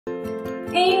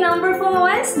A Numberful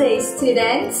Wednesday,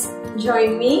 students!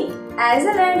 Join me as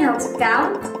I learn how to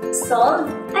count, solve,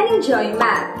 and enjoy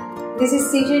math. This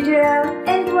is Teacher Jerelle,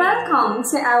 and welcome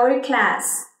to our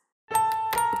class.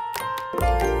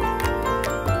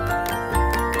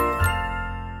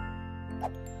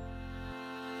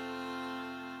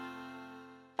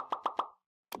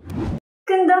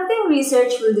 Conducting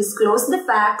research will disclose the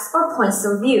facts or points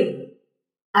of view.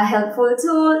 A helpful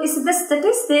tool is the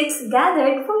statistics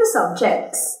gathered from the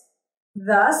subjects.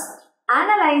 Thus,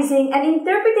 analyzing and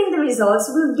interpreting the results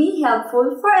will be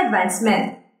helpful for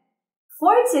advancement.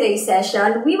 For today's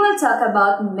session, we will talk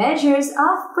about measures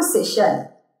of position.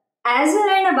 As we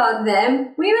learn about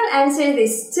them, we will answer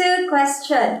these two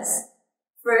questions.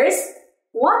 First,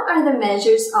 what are the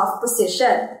measures of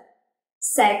position?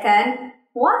 Second,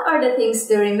 what are the things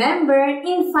to remember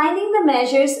in finding the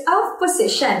measures of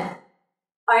position?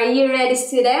 Are you ready,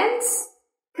 students?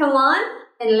 Come on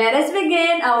and let us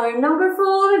begin our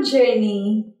numberful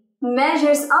journey.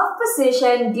 Measures of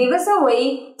position give us a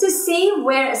way to see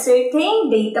where a certain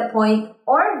data point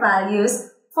or values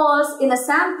falls in a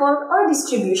sample or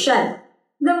distribution.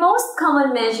 The most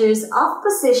common measures of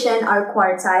position are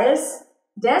quartiles,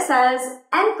 deciles,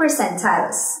 and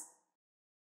percentiles.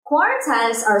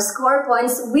 Quartiles are score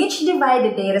points which divide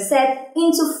the dataset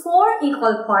into 4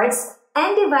 equal parts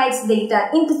and divides data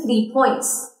into 3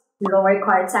 points: lower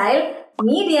quartile,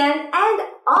 median, and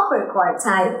upper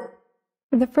quartile.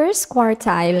 The first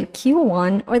quartile,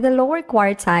 Q1, or the lower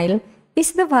quartile,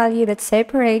 is the value that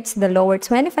separates the lower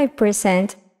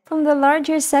 25% from the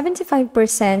larger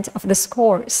 75% of the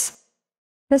scores.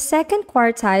 The second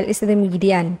quartile is the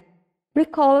median.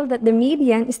 Recall that the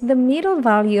median is the middle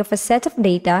value of a set of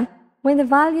data when the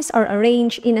values are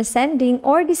arranged in ascending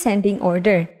or descending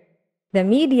order. The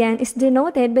median is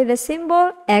denoted by the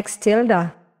symbol X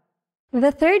tilde.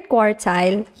 The third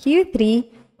quartile, Q3,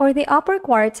 or the upper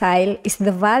quartile, is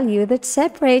the value that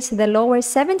separates the lower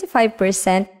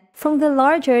 75% from the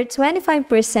larger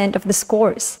 25% of the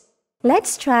scores.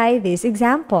 Let's try this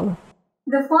example.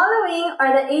 The following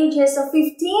are the ages of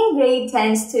 15 grade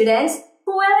 10 students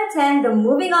who will attend the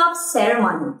moving up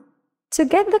ceremony. To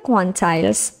get the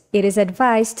quantiles, it is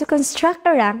advised to construct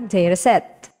a ranked dataset.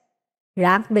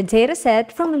 Rank the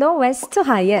dataset from lowest to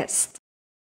highest.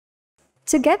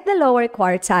 To get the lower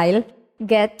quartile,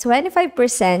 get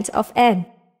 25% of n.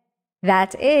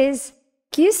 That is,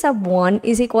 Q sub 1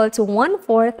 is equal to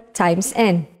 1/4 times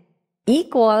n,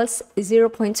 equals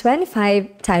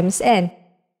 0.25 times n.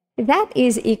 That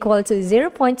is equal to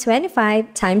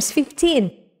 0.25 times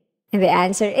 15. And the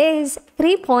answer is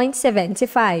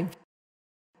 3.75.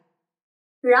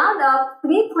 Round up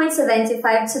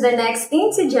 3.75 to the next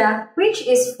integer, which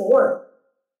is 4.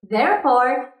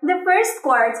 Therefore, the first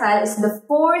quartile is the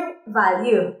 4th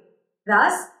value.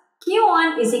 Thus,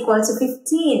 Q1 is equal to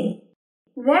 15.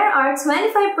 There are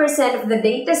 25% of the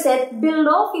dataset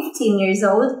below 15 years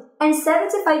old and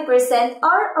 75%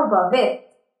 are above it.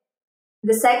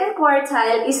 The second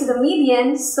quartile is the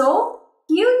median, so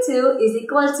Q2 is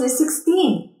equal to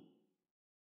 16.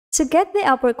 To get the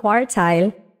upper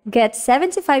quartile, get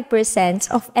 75%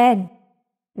 of n.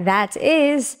 That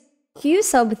is, Q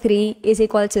sub 3 is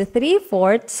equal to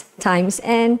 3/4 times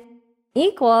n,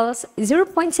 equals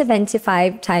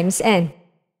 0.75 times n.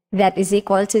 That is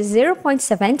equal to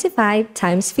 0.75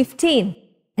 times 15.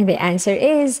 And the answer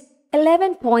is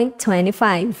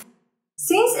 11.25.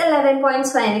 Since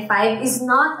 11.25 is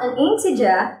not an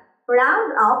integer,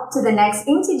 round up to the next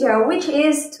integer, which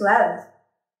is 12.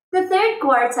 The third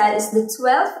quartile is the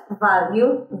 12th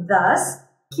value, thus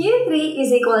Q3 is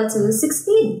equal to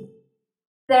 16.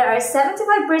 There are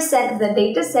 75% of the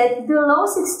dataset below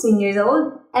 16 years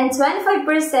old and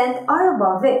 25% are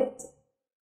above it.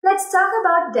 Let's talk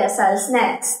about deciles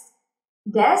next.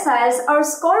 Deciles are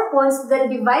score points that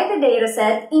divide the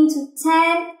dataset into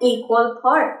 10 equal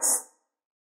parts.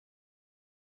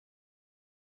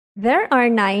 There are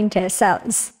 9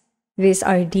 deciles. These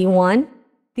are D1,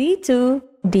 D2,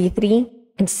 D3,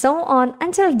 and so on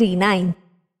until D9.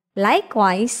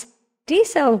 Likewise,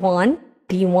 decile 1,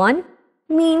 D1,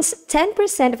 means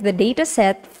 10% of the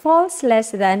dataset falls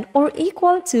less than or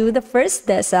equal to the first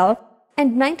decile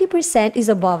and 90% is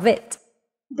above it.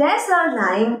 Decile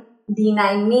 9,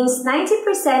 D9 means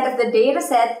 90% of the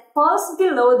dataset falls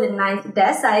below the 9th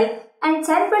decile and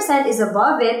 10% is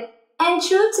above it and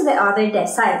true to the other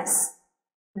deciles.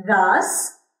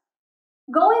 Thus,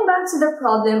 going back to the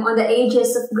problem on the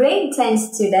ages of grade 10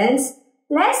 students,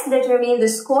 let's determine the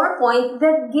score point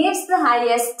that gives the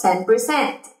highest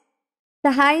 10%.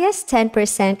 The highest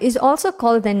 10% is also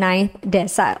called the 9th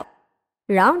decile.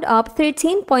 Round up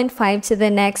 13.5 to the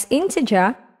next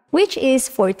integer, which is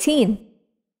 14.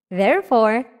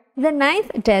 Therefore, the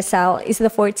ninth decile is the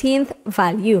 14th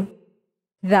value.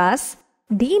 Thus,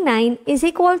 D9 is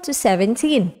equal to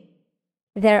 17.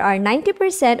 There are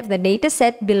 90% of the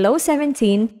dataset below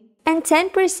 17 and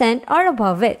 10% are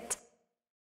above it.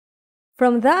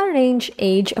 From the arranged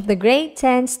age of the grade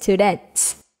 10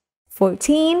 students: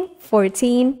 14,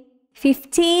 14,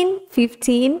 15,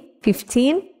 15,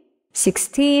 15,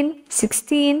 16,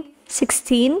 16,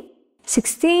 16,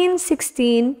 16,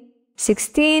 16,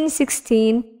 16,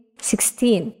 16,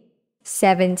 16,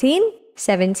 17,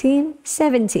 17,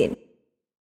 17.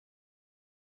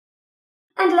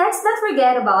 And let's not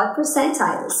forget about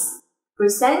percentiles.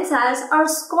 Percentiles are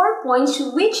score points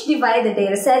which divide the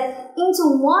dataset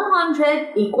into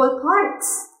 100 equal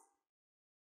parts.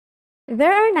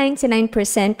 There are 99%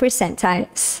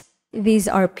 percentiles. These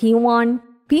are P1,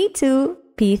 P2,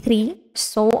 P3,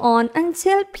 so on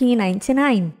until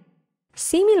P99.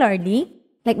 Similarly,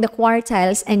 like the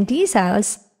quartiles and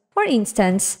deciles, for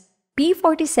instance,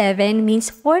 P47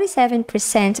 means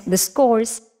 47% of the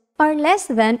scores are less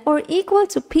than or equal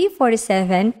to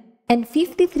P47 and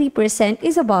 53%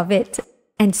 is above it,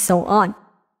 and so on.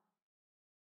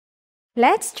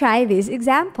 Let's try this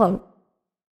example.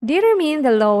 Determine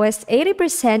the lowest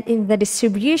 80% in the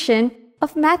distribution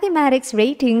of mathematics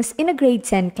ratings in a grade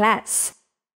 10 class.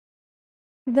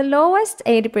 The lowest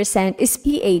 80% is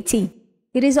P80.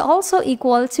 It is also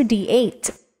equal to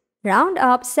D8. Round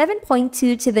up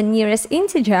 7.2 to the nearest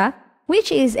integer,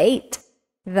 which is 8.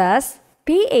 Thus,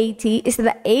 P80 is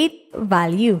the 8th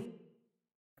value.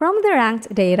 From the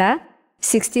ranked data,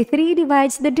 63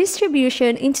 divides the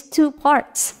distribution into two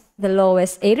parts, the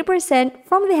lowest 80%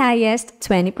 from the highest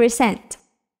 20%.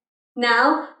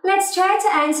 Now, let's try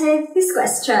to answer these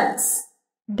questions.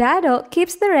 Dado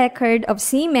keeps the record of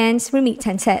seamen's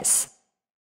remittances.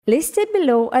 Listed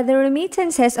below are the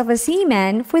remittances of a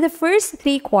seaman for the first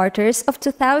 3 quarters of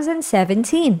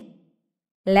 2017.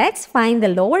 Let's find the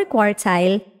lower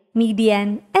quartile,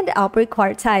 median, and upper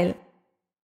quartile.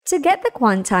 To get the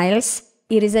quantiles,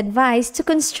 it is advised to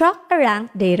construct a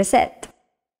ranked dataset.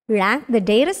 Rank the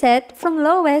dataset from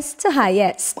lowest to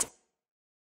highest.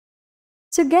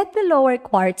 To get the lower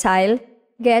quartile,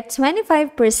 get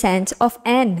 25% of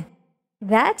n.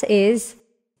 That is,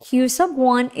 Q sub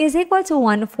 1 is equal to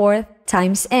 1/4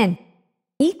 times n,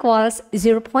 equals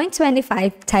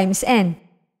 0.25 times n.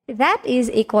 That is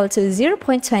equal to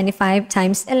 0.25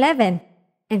 times 11,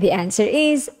 and the answer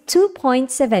is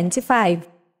 2.75.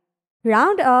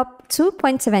 Round up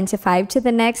 2.75 to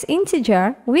the next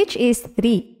integer, which is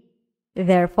 3.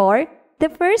 Therefore, the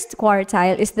first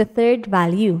quartile is the third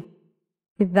value.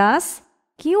 Thus,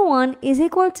 Q1 is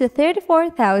equal to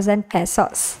 34,000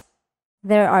 pesos.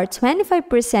 There are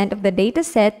 25% of the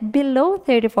dataset below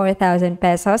 34,000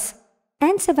 pesos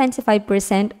and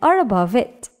 75% are above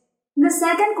it. The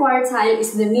second quartile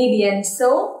is the median,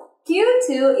 so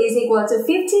Q2 is equal to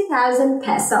 50,000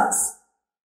 pesos.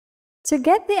 To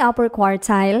get the upper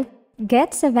quartile,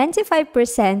 get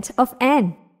 75% of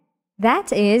n.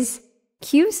 That is,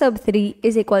 Q sub 3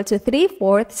 is equal to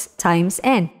 3/4 times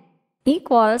n,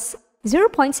 equals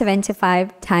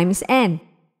 0.75 times n.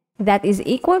 That is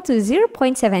equal to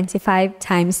 0.75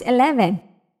 times 11.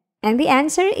 And the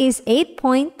answer is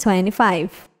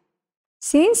 8.25.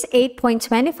 Since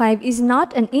 8.25 is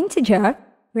not an integer,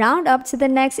 round up to the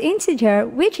next integer,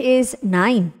 which is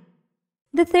 9.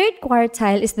 The third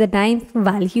quartile is the 9th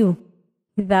value.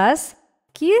 Thus,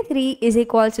 Q3 is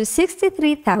equal to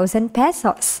 63,000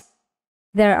 pesos.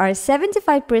 There are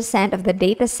 75% of the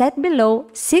dataset below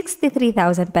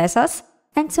 63,000 pesos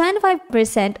and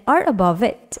 25% are above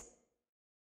it.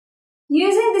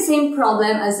 Using the same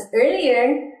problem as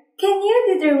earlier, can you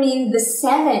determine the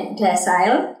 7th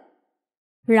decile?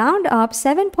 Round up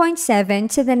 7.7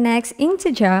 to the next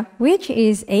integer, which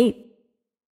is 8.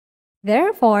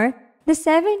 Therefore, the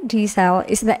 7th decile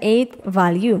is the 8th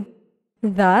value.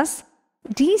 Thus,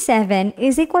 D7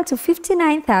 is equal to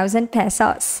 59,000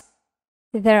 pesos.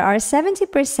 There are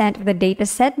 70% of the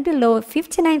dataset below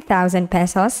 59,000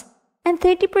 pesos and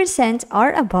 30%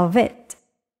 are above it.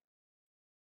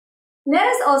 Let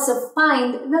us also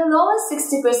find the lowest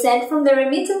 60% from the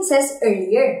remittances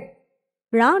earlier.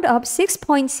 Round up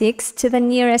 6.6 to the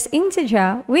nearest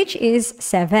integer, which is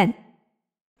 7.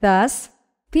 Thus,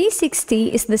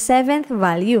 P60 is the 7th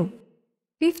value.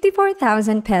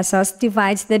 54,000 pesos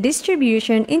divides the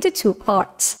distribution into two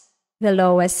parts. The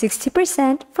lowest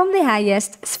 60% from the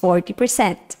highest is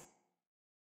 40%.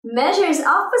 Measures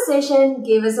of position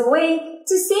give us a way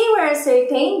to see where a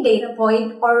certain data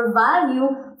point or value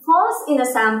falls in a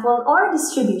sample or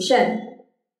distribution.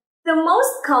 The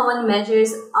most common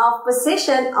measures of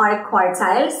position are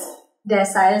quartiles,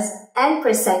 deciles, and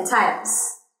percentiles.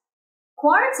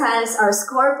 Quartiles are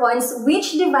score points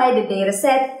which divide the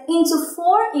dataset into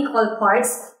 4 equal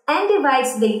parts and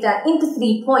divides data into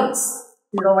 3 points: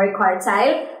 lower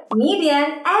quartile,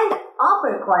 median, and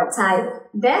upper quartile.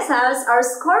 Deciles are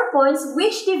score points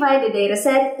which divide the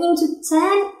dataset into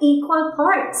 10 equal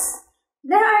parts.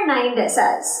 There are 9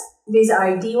 deciles. These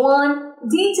are D1,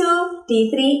 D2,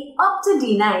 D3, up to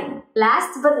D9.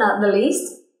 Last but not the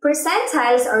least,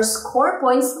 percentiles are score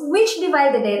points which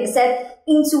divide the dataset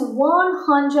into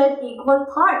 100 equal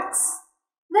parts.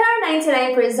 There are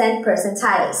 99%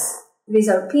 percentiles. These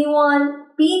are P1,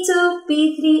 P2,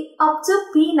 P3, up to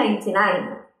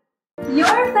P99.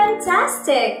 You're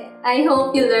fantastic! I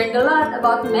hope you learned a lot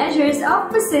about measures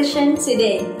of position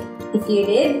today. If you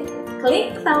did,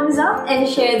 click thumbs up and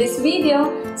share this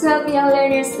video to help young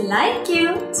learners like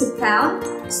you to count,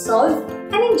 solve,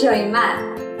 and enjoy math.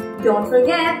 Don't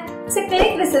forget to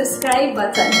click the subscribe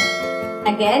button.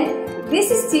 Again,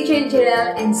 this is Teacher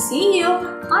Jerelle and see you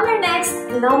on our next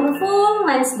Numberful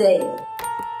Wednesday.